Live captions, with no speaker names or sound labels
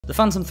The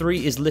Phantom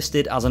 3 is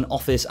listed as an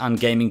office and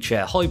gaming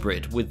chair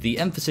hybrid, with the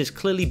emphasis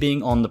clearly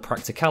being on the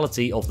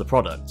practicality of the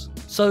product.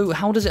 So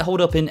how does it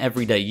hold up in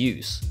everyday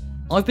use?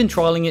 I've been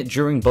trialling it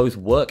during both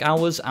work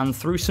hours and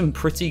through some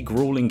pretty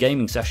grueling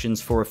gaming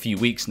sessions for a few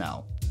weeks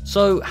now.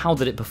 So how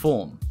did it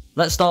perform?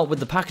 Let's start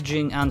with the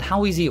packaging and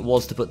how easy it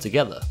was to put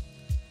together.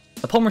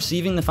 Upon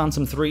receiving the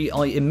Phantom 3,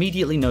 I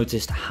immediately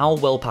noticed how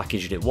well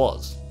packaged it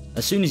was.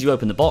 As soon as you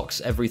open the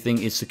box,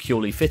 everything is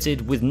securely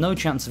fitted with no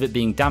chance of it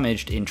being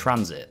damaged in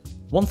transit.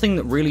 One thing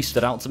that really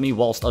stood out to me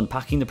whilst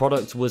unpacking the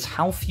product was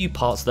how few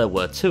parts there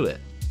were to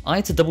it. I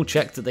had to double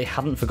check that they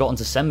hadn't forgotten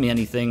to send me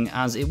anything,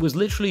 as it was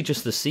literally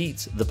just the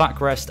seat, the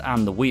backrest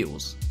and the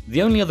wheels.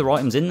 The only other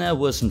items in there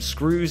were some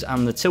screws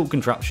and the tilt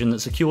contraption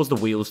that secures the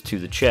wheels to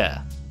the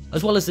chair.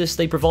 As well as this,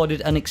 they provided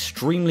an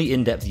extremely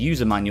in-depth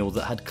user manual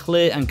that had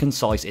clear and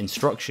concise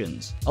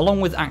instructions,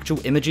 along with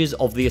actual images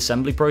of the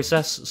assembly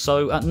process,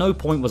 so at no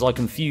point was I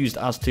confused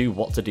as to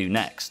what to do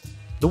next.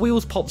 The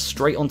wheels popped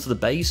straight onto the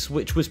base,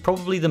 which was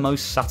probably the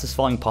most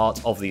satisfying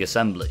part of the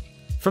assembly.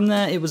 From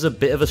there, it was a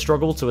bit of a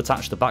struggle to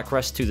attach the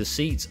backrest to the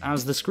seat,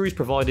 as the screws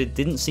provided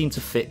didn't seem to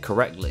fit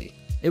correctly.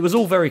 It was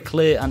all very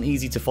clear and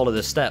easy to follow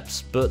the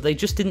steps, but they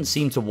just didn't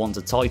seem to want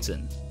to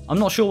tighten. I'm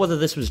not sure whether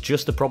this was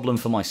just a problem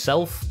for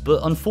myself,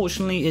 but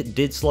unfortunately it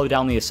did slow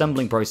down the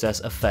assembling process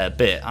a fair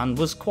bit and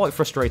was quite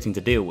frustrating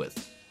to deal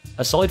with.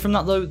 Aside from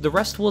that though, the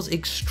rest was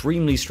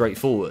extremely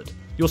straightforward.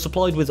 You're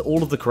supplied with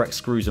all of the correct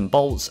screws and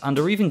bolts, and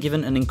are even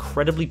given an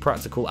incredibly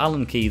practical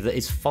Allen key that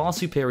is far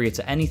superior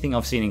to anything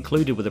I've seen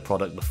included with a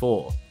product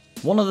before.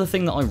 One other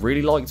thing that I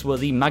really liked were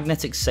the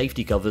magnetic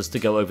safety covers to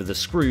go over the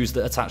screws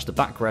that attach the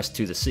backrest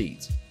to the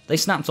seat. They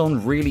snapped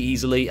on really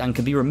easily and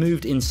can be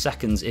removed in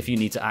seconds if you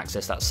need to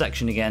access that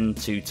section again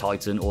to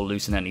tighten or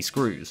loosen any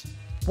screws.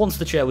 Once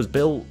the chair was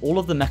built, all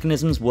of the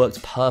mechanisms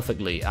worked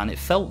perfectly and it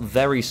felt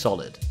very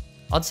solid.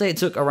 I'd say it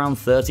took around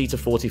 30 to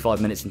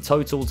 45 minutes in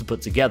total to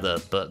put together,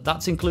 but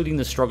that's including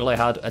the struggle I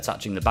had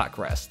attaching the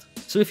backrest.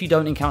 So if you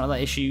don't encounter that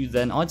issue,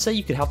 then I'd say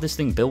you could have this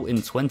thing built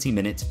in 20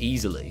 minutes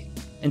easily.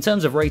 In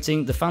terms of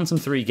rating, the Phantom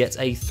 3 gets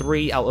a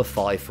 3 out of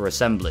 5 for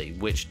assembly,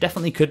 which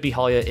definitely could be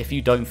higher if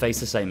you don't face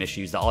the same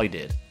issues that I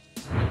did.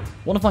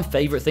 One of my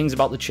favourite things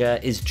about the chair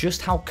is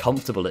just how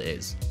comfortable it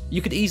is.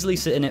 You could easily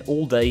sit in it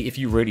all day if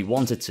you really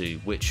wanted to,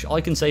 which I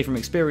can say from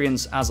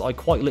experience as I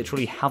quite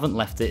literally haven't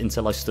left it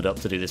until I stood up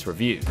to do this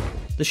review.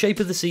 The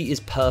shape of the seat is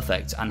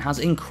perfect and has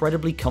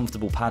incredibly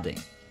comfortable padding.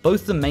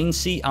 Both the main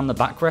seat and the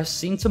backrest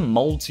seem to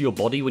mould to your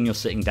body when you're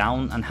sitting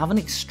down and have an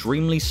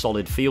extremely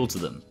solid feel to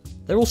them.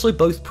 They're also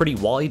both pretty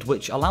wide,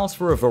 which allows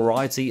for a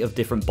variety of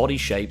different body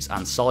shapes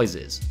and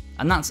sizes,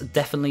 and that's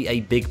definitely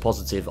a big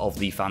positive of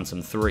the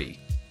Phantom 3.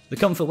 The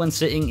comfort when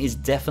sitting is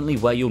definitely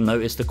where you'll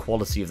notice the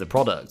quality of the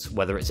product,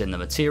 whether it's in the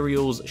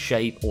materials,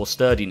 shape or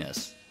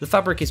sturdiness. The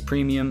fabric is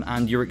premium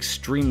and you're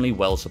extremely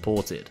well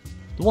supported.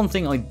 The one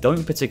thing I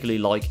don't particularly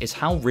like is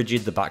how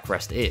rigid the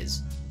backrest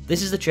is.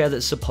 This is the chair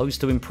that's supposed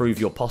to improve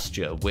your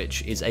posture,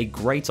 which is a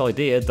great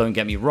idea, don't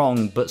get me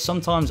wrong, but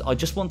sometimes I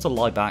just want to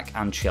lie back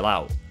and chill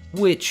out,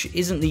 which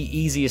isn't the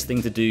easiest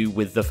thing to do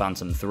with the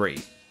Phantom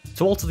 3.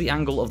 To alter the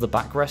angle of the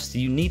backrest,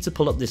 you need to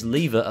pull up this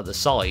lever at the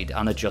side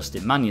and adjust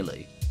it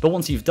manually. But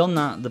once you've done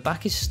that, the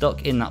back is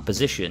stuck in that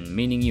position,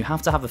 meaning you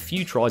have to have a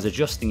few tries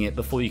adjusting it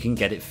before you can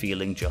get it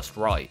feeling just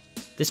right.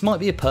 This might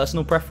be a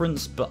personal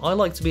preference, but I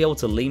like to be able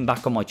to lean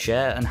back on my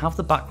chair and have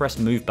the backrest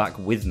move back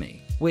with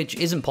me, which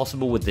isn't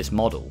possible with this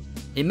model.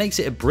 It makes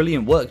it a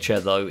brilliant work chair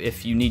though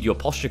if you need your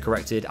posture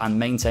corrected and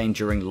maintained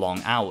during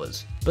long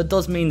hours, but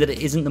does mean that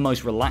it isn't the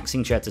most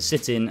relaxing chair to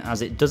sit in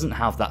as it doesn't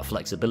have that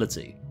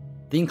flexibility.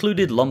 The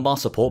included lumbar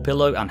support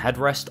pillow and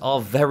headrest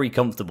are very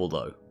comfortable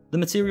though. The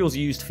materials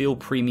used feel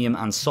premium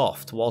and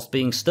soft, whilst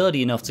being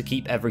sturdy enough to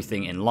keep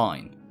everything in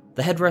line.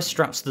 The headrest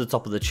straps to the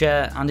top of the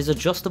chair and is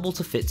adjustable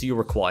to fit to your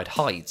required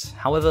height,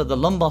 however the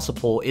lumbar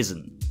support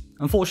isn't.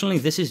 Unfortunately,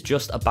 this is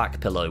just a back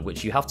pillow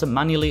which you have to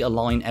manually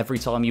align every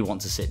time you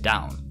want to sit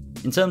down.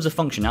 In terms of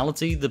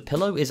functionality, the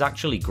pillow is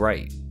actually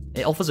great.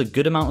 It offers a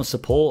good amount of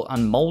support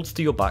and moulds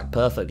to your back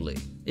perfectly.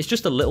 It's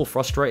just a little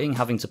frustrating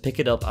having to pick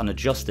it up and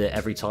adjust it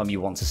every time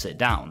you want to sit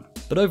down,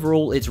 but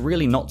overall it's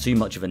really not too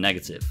much of a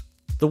negative.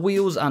 The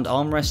wheels and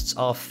armrests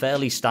are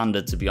fairly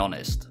standard to be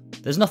honest.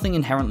 There's nothing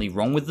inherently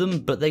wrong with them,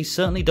 but they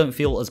certainly don't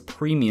feel as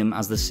premium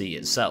as the seat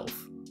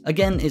itself.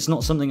 Again, it's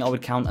not something I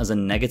would count as a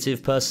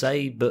negative per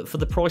se, but for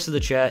the price of the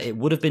chair it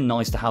would have been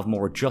nice to have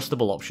more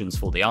adjustable options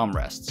for the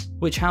armrests,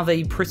 which have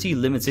a pretty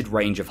limited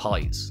range of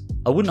heights.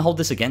 I wouldn't hold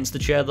this against the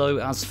chair though,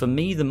 as for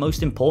me the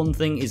most important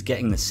thing is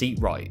getting the seat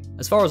right.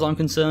 As far as I'm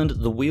concerned,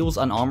 the wheels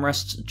and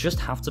armrests just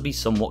have to be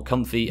somewhat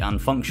comfy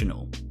and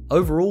functional.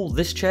 Overall,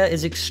 this chair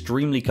is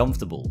extremely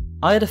comfortable.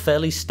 I had a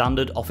fairly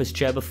standard office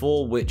chair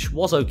before, which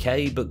was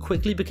okay, but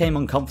quickly became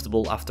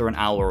uncomfortable after an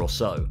hour or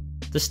so.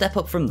 The step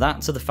up from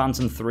that to the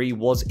Phantom 3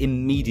 was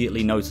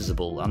immediately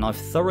noticeable, and I've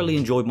thoroughly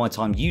enjoyed my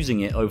time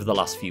using it over the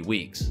last few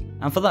weeks.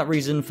 And for that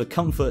reason, for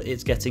comfort,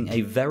 it's getting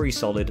a very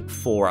solid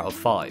 4 out of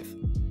 5.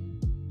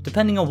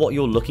 Depending on what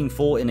you're looking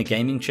for in a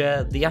gaming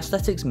chair, the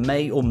aesthetics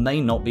may or may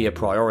not be a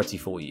priority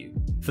for you.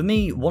 For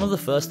me, one of the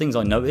first things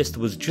I noticed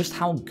was just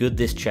how good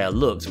this chair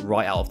looked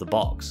right out of the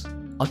box.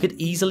 I could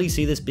easily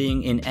see this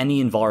being in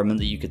any environment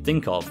that you could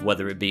think of,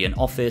 whether it be an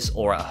office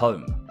or at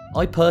home.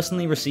 I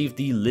personally received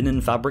the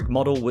linen fabric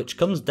model, which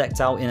comes decked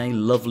out in a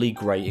lovely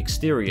grey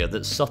exterior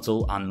that's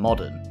subtle and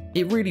modern.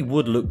 It really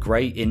would look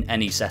great in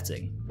any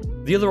setting.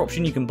 The other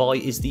option you can buy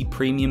is the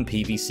premium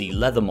PVC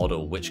leather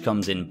model, which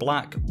comes in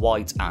black,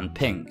 white and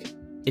pink.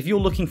 If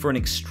you're looking for an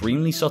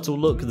extremely subtle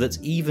look that's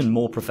even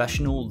more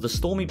professional, the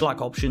Stormy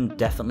Black option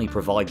definitely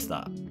provides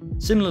that.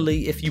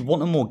 Similarly, if you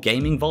want a more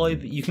gaming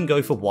vibe, you can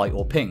go for white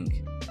or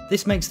pink.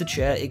 This makes the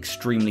chair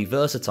extremely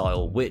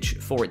versatile, which,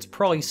 for its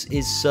price,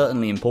 is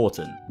certainly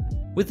important.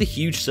 With the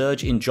huge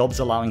surge in jobs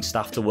allowing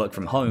staff to work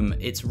from home,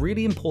 it's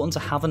really important to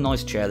have a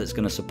nice chair that's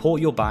going to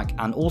support your back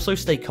and also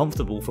stay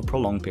comfortable for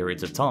prolonged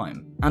periods of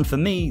time. And for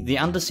me, the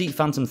Underseat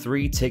Phantom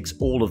 3 ticks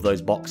all of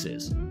those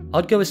boxes.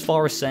 I'd go as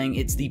far as saying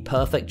it's the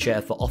perfect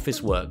chair for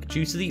office work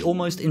due to the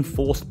almost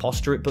enforced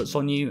posture it puts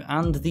on you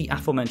and the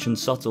aforementioned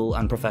subtle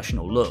and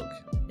professional look.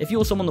 If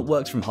you're someone that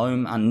works from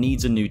home and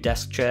needs a new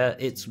desk chair,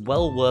 it's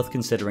well worth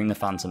considering the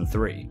Phantom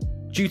 3.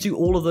 Due to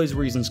all of those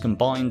reasons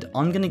combined,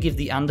 I'm going to give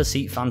the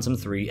Underseat Phantom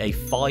 3 a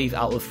 5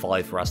 out of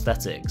 5 for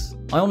aesthetics.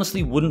 I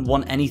honestly wouldn't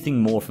want anything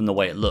more from the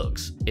way it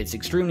looks. It's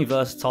extremely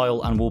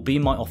versatile and will be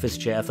my office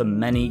chair for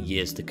many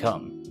years to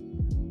come.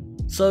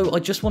 So I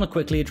just want to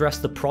quickly address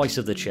the price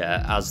of the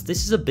chair, as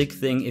this is a big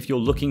thing if you're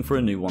looking for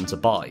a new one to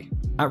buy.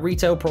 At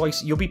retail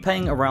price, you'll be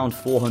paying around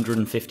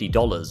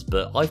 $450,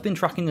 but I've been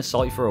tracking the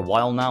site for a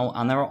while now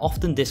and there are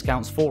often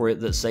discounts for it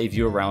that save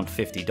you around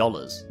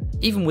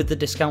 $50. Even with the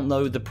discount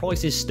though, the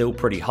price is still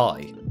pretty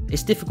high.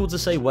 It's difficult to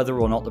say whether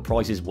or not the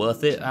price is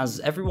worth it, as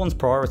everyone's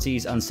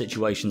priorities and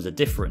situations are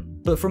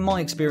different, but from my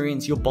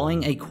experience, you're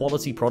buying a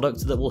quality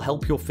product that will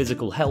help your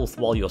physical health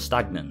while you're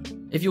stagnant.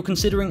 If you're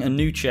considering a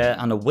new chair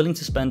and are willing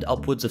to spend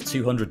upwards of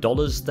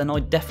 $200, then I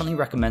definitely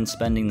recommend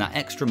spending that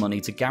extra money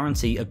to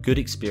guarantee a good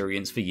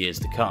experience for years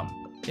to come.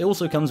 It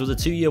also comes with a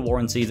 2-year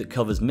warranty that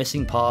covers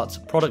missing parts,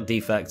 product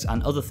defects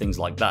and other things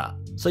like that,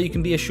 so you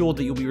can be assured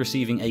that you'll be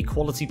receiving a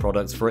quality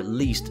product for at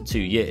least 2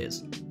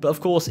 years. But of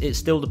course, it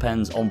still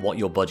depends on what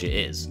your budget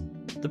is.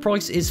 The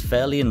price is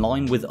fairly in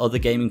line with other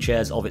gaming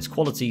chairs of its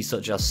quality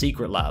such as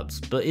Secret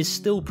Labs, but is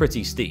still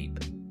pretty steep.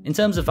 In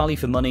terms of value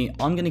for money,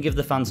 I'm going to give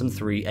the Phantom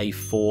 3 a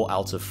 4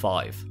 out of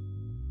 5.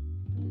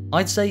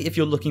 I'd say if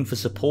you're looking for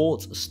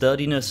support,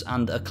 sturdiness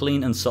and a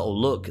clean and subtle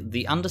look,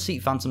 the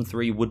Underseat Phantom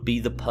 3 would be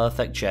the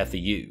perfect chair for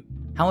you.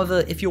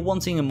 However, if you're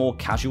wanting a more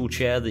casual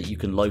chair that you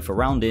can loaf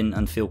around in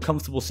and feel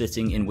comfortable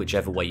sitting in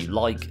whichever way you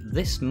like,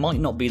 this might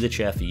not be the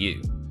chair for you.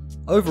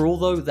 Overall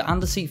though, the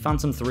Underseat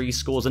Phantom 3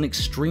 scores an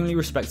extremely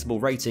respectable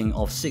rating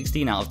of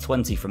 16 out of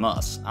 20 from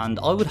us, and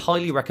I would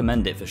highly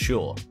recommend it for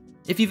sure.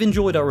 If you've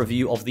enjoyed our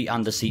review of the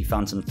Underseat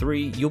Phantom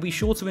 3, you'll be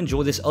sure to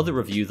enjoy this other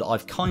review that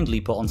I've kindly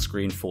put on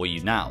screen for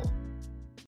you now.